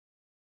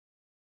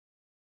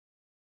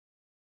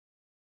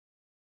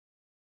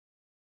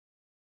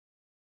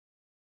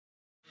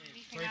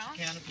Where's the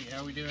canopy?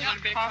 How are we doing? Yeah,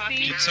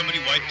 coffee. Did somebody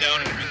wipe down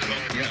and drink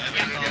coffee?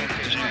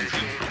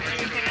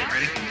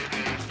 Ready?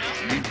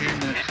 Maintain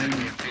that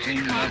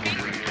same level.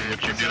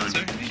 What you're doing,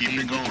 keep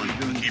it going.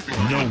 Keep it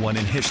going. No one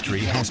in history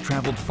has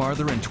traveled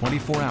farther in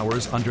 24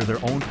 hours under their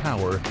own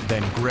power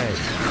than Greg.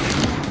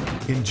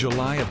 In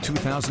July of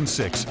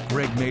 2006,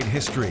 Greg made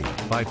history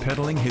by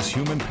pedaling his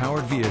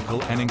human-powered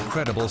vehicle an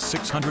incredible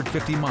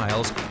 650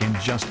 miles in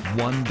just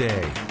one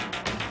day,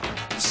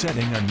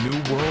 setting a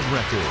new world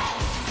record.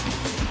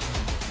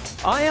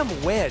 I am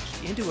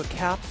wedged into a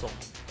capsule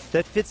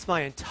that fits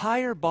my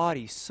entire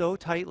body so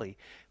tightly.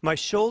 My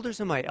shoulders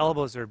and my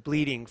elbows are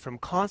bleeding from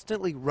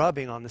constantly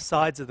rubbing on the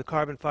sides of the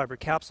carbon fiber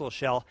capsule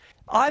shell.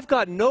 I've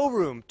got no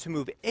room to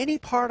move any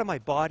part of my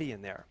body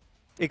in there,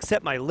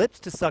 except my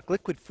lips to suck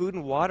liquid food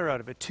and water out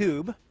of a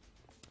tube,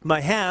 my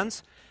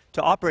hands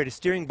to operate a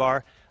steering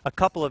bar a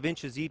couple of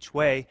inches each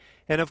way,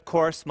 and of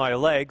course my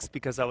legs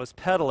because I was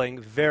pedaling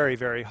very,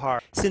 very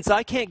hard. Since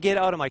I can't get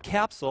out of my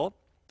capsule,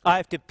 I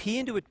have to pee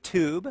into a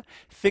tube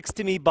fixed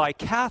to me by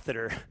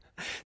catheter.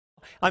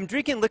 I'm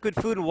drinking liquid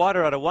food and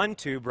water out of one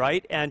tube,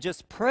 right, and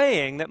just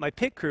praying that my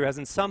pit crew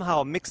hasn't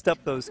somehow mixed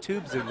up those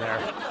tubes in there.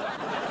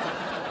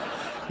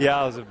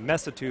 Yeah, it was a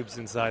mess of tubes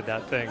inside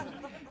that thing.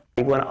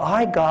 When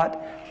I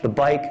got the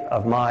bike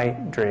of my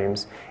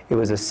dreams, it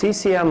was a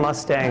CCM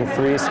Mustang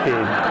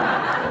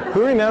 3-speed.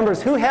 Who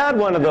remembers? Who had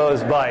one of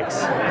those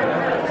bikes?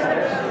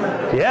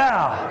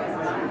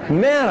 Yeah.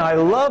 Man, I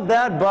love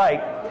that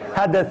bike.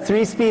 Had the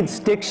 3-speed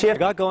stick shift. I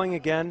got going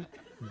again,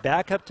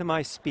 back up to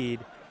my speed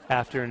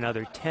after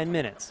another 10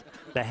 minutes.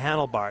 The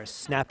handlebars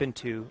snap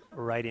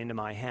right into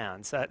my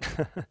hands.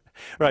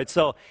 Right,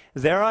 so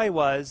there I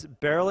was,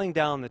 barreling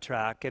down the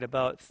track at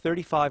about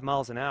 35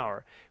 miles an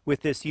hour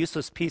with this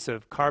useless piece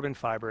of carbon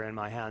fiber in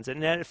my hands.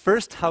 And at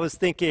first I was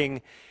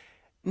thinking,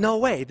 no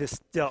way,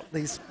 these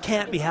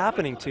can't be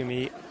happening to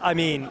me. I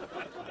mean,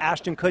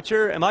 Ashton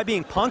Kutcher, am I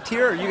being punked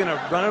here? Are you going to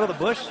run out of the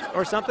bush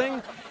or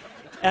something?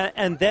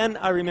 And then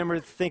I remember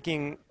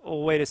thinking,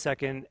 oh, wait a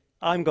second,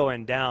 I'm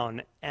going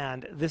down,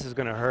 and this is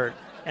going to hurt.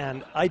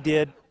 And I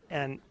did,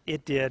 and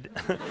it did.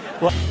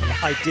 Well,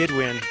 I did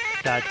win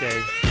that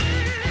day.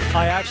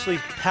 I actually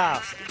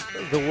passed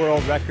the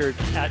world record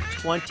at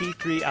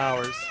 23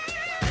 hours.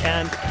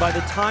 And by the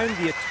time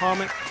the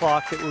atomic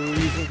clock that we were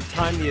using to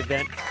time the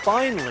event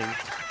finally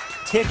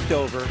ticked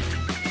over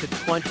to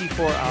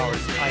 24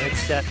 hours, I had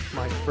set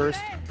my first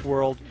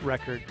world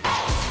record.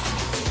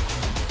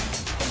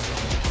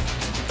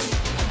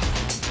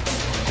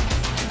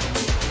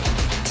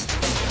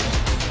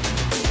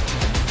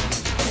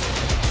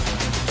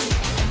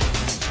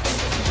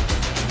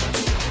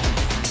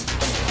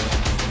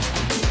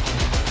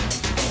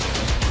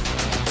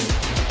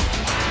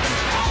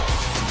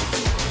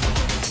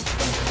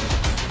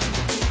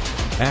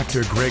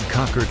 After Greg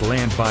conquered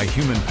land by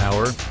human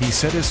power, he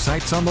set his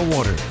sights on the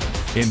water.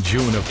 In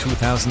June of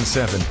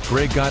 2007,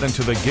 Greg got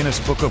into the Guinness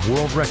Book of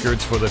World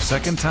Records for the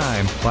second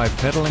time by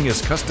pedaling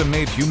his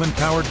custom-made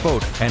human-powered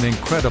boat an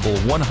incredible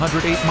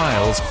 108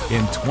 miles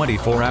in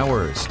 24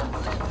 hours.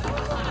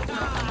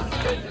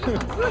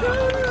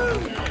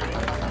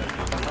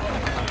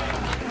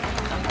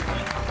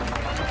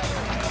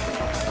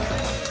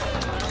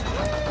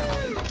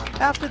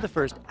 After the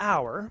first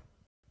hour,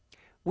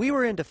 we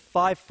were into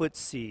 5-foot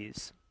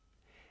seas,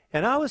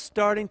 and I was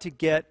starting to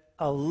get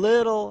a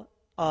little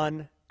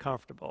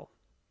uncomfortable.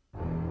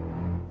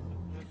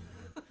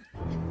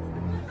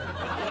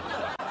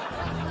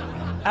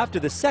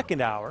 After the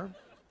second hour,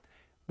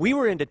 we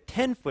were into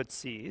 10-foot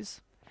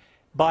seas.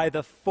 By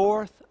the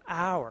fourth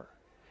hour,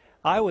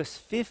 I was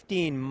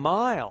 15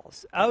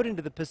 miles out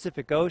into the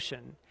Pacific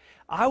Ocean.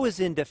 I was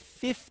into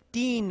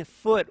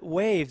 15-foot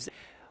waves.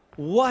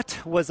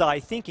 What was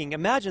I thinking?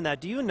 Imagine that.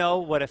 Do you know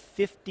what a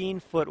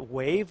 15-foot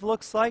wave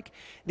looks like?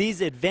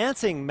 These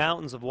advancing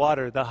mountains of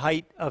water, the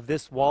height of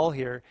this wall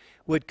here,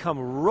 would come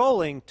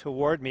rolling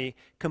toward me,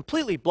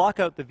 completely block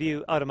out the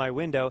view out of my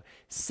window,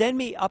 send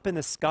me up in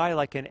the sky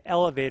like an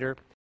elevator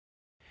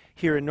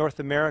here in North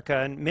America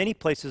and many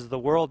places of the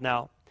world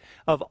now,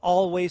 of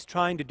always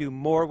trying to do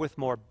more with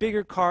more.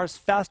 Bigger cars,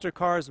 faster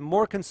cars,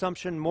 more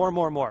consumption,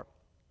 more.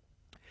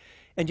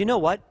 And you know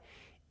what?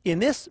 In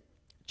this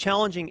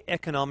challenging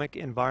economic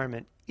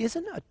environment,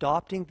 isn't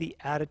adopting the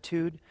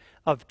attitude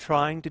of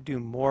trying to do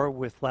more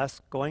with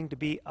less going to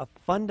be a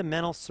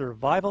fundamental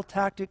survival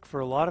tactic for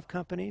a lot of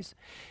companies?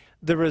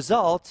 The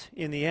result,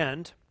 in the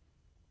end,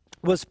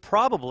 was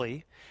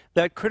probably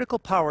that Critical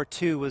Power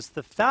 2 was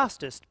the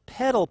fastest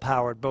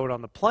pedal-powered boat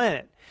on the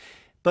planet.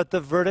 But the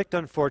verdict,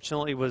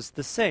 unfortunately, was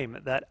the same,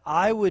 that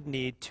I would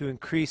need to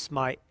increase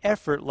my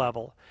effort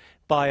level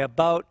by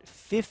about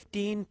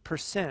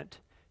 15%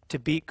 to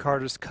beat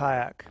Carter's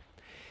kayak.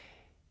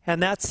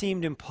 And that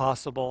seemed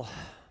impossible.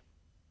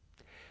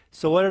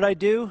 So what did I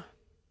do?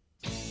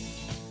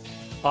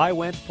 I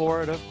went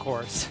for it, of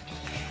course.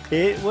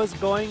 It was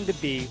going to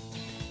be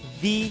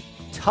the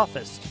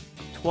toughest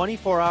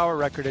 24-hour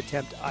record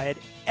attempt I had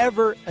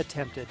ever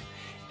attempted.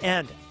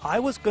 And I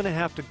was going to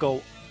have to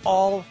go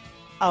all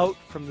out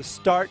from the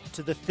start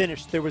to the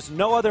finish. There was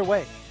no other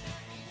way.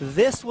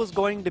 This was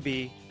going to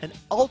be an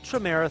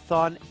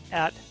ultramarathon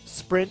at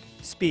sprint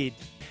speed.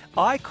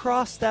 I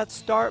crossed that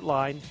start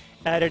line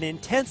at an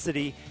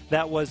intensity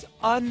that was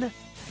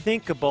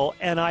unthinkable,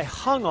 and I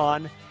hung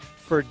on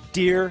for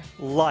dear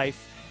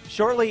life.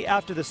 Shortly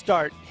after the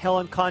start,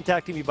 Helen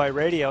contacted me by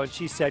radio, and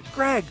she said,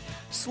 "Greg,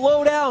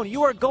 slow down.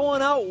 You are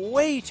going out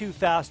way too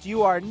fast.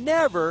 You are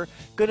never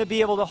going to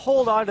be able to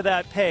hold on to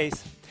that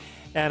pace."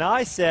 And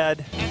I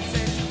said,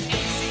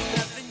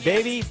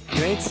 "Baby,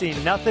 you ain't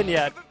seen nothing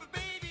yet."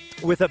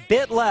 With a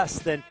bit less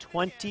than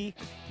 20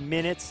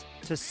 minutes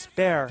to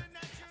spare,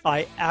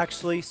 I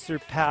actually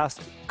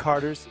surpassed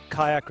Carter's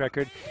kayak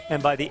record,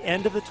 and by the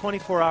end of the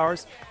 24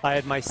 hours, I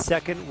had my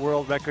second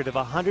world record of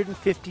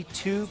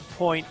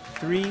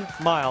 152.3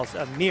 miles,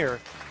 a mere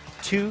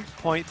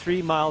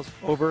 2.3 miles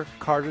over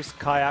Carter's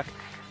kayak,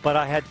 but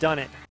I had done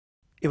it.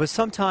 It was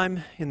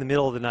sometime in the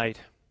middle of the night,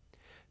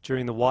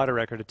 during the water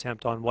record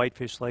attempt on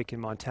Whitefish Lake in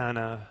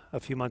Montana a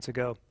few months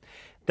ago,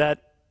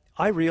 that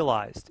I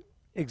realized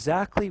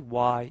exactly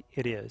why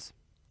it is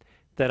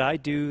that I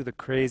do the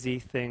crazy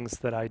things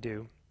that I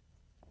do.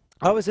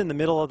 I was in the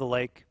middle of the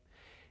lake,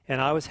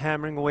 and I was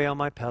hammering away on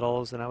my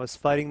pedals, and I was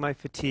fighting my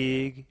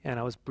fatigue, and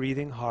I was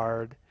breathing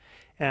hard,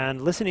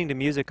 and listening to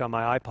music on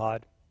my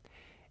iPod.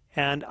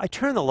 And I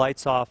turned the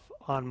lights off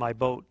on my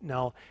boat.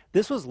 Now,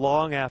 this was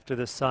long after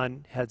the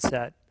sun had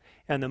set,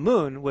 and the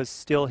moon was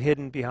still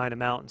hidden behind a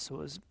mountain, so it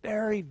was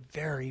very,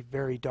 very,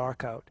 very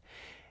dark out.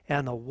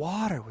 And the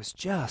water was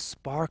just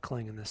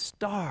sparkling, and the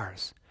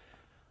stars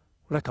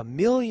were like a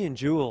million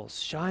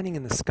jewels shining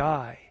in the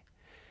sky.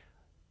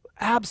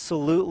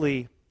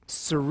 Absolutely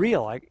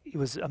surreal. It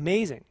was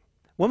amazing.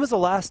 When was the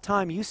last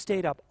time you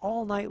stayed up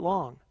all night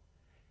long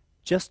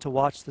just to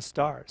watch the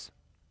stars?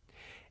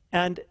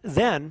 And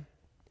then,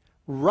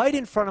 right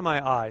in front of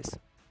my eyes,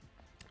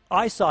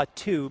 I saw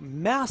two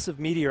massive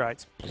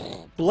meteorites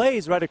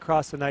blaze right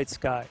across the night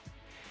sky.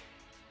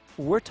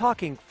 We're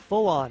talking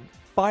full-on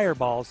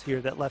fireballs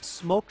here that left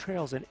smoke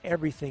trails and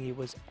everything. It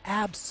was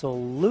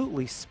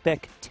absolutely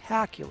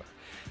spectacular.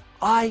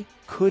 I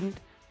couldn't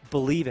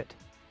believe it.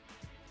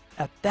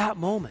 At that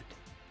moment,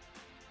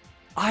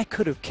 I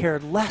could have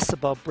cared less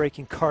about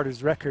breaking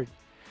Carter's record.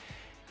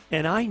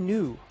 And I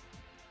knew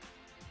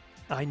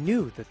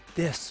that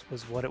this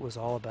was what it was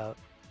all about.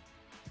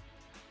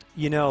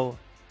 You know,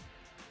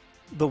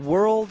 the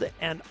world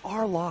and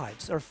our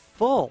lives are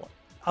full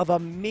of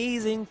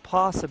amazing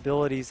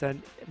possibilities,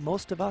 and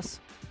most of us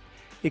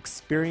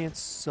experience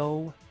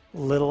so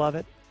little of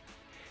it.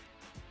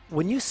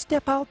 When you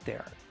step out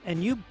there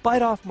and you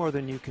bite off more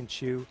than you can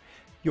chew,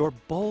 your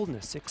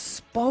boldness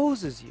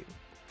exposes you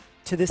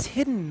to this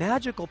hidden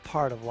magical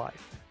part of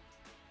life,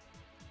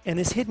 and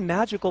this hidden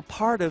magical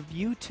part of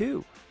you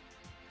too.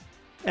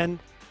 And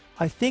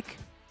I think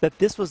that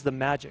this was the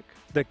magic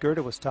that Goethe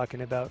was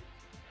talking about.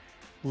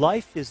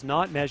 Life is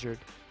not measured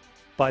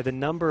by the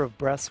number of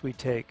breaths we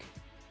take,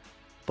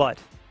 but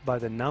by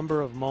the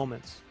number of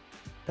moments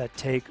that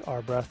take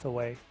our breath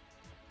away.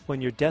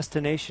 When your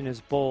destination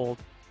is bold,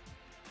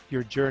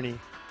 your journey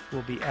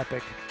will be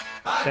epic.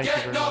 Thank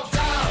you very much.